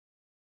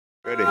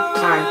Ready?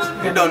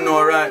 Alright. You don't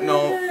know right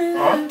now.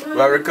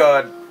 We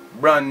record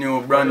brand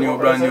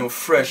new,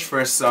 fresh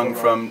song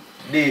from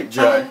Deep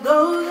Jahi,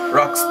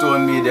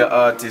 Rockstone Media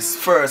artist,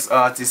 first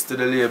artist to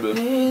the label.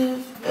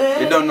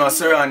 You don't know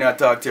Serrani I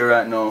talk to you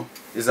right now.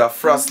 It's a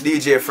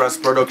DJ Frass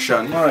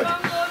production.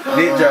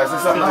 Deep Jahi, say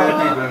something to the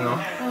people now.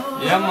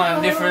 Yeah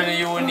man, differently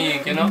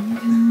unique, you know.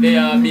 They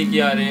are big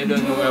yard and you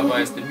don't know where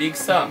it's the big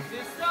song.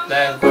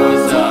 Life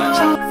goes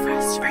on.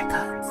 Frass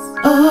Records.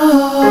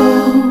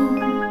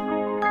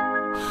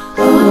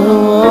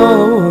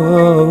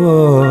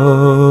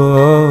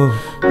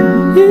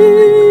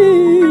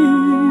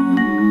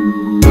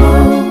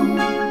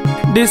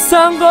 This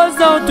song goes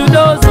out to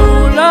those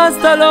who lost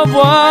a loved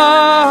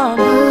one,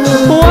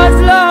 who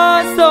has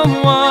lost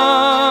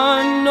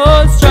someone,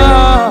 no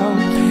strong.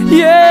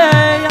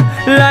 Yeah,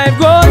 life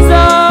goes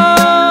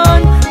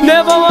on.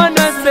 Never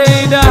wanna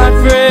say that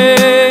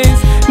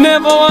phrase,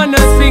 never wanna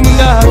sing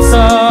that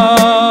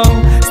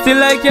song.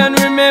 Still I can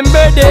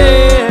remember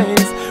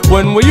days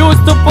when we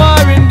used to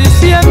par in the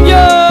same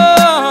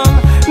young.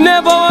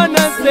 Never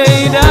wanna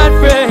say that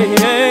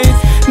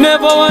phrase,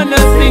 never wanna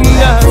sing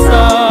that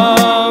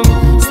song.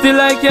 Still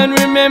I can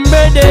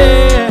remember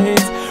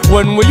days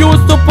when we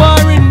used to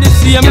par in the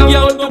same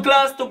young. To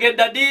class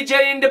together,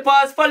 DJ in the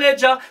past for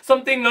ledger.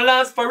 Something no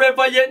last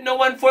forever, yet no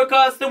one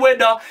forecast the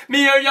weather. Me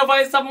hear your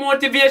voice of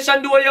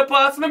motivation, do your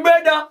pass, my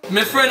brother.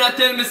 My friend I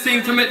tell me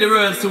sing to make the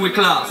world so we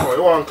class. Oh,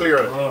 you want clear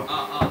it?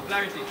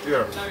 Clarity.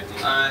 Yeah.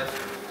 Alright.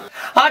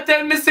 I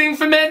tell me sing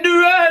for make the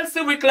world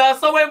so we class.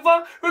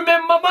 However,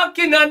 remember back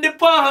in the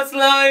past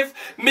life,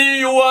 me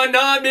you and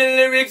I be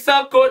lyrics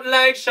are cut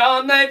like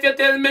sharp knife. You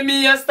tell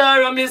me a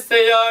star and me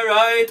say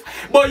alright,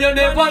 but you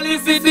never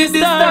listen to this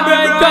time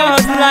right,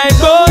 cause life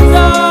goes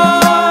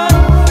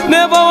on.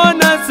 Never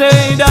wanna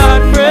say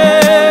that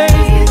phrase,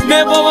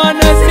 never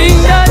wanna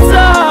sing that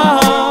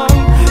song.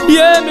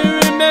 Yeah, me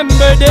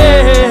remember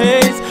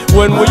days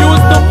when we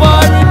used to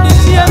par in the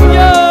same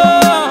young.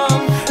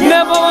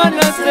 Never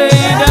wanna say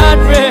that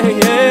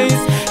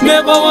phrase,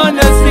 never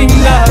wanna sing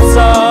that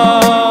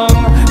song.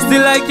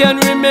 Still I can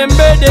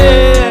remember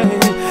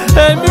days.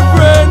 Hey my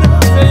friend,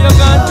 say you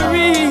got to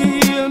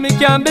real, me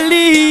can't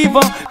believe.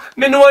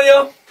 Me know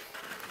you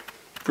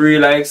free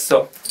like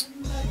so,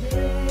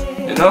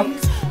 you know.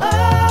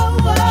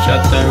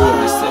 Shut the road,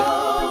 we say.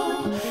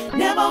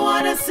 Never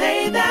wanna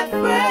say that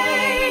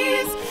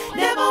phrase,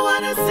 never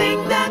wanna sing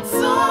that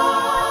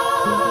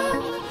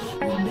song.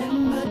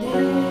 Remember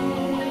days.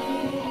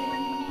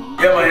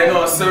 Yeah man, you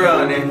know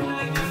Serrani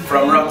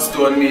from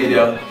Rockstone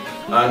Media,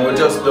 and we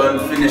just done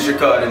finish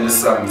recording the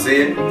song,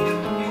 see?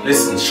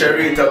 Listen,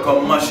 Sherita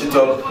come mash it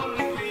up,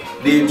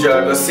 Deep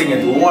Jahi go sing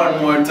it one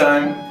more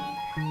time.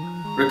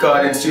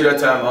 Recording studio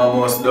time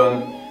almost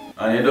done,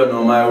 and you don't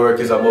know my work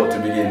is about to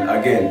begin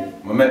again.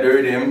 We made the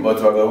rhythm, but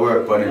we're going to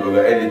work on it, we're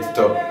going to edit it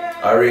up,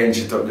 arrange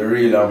it up the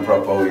real and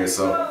proper way,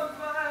 so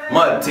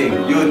mad thing,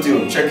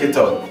 YouTube, check it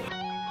out.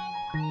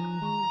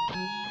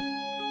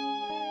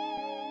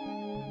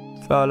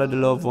 For all of the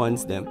loved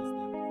ones them,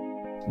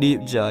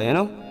 Deep Jahi, you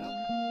know.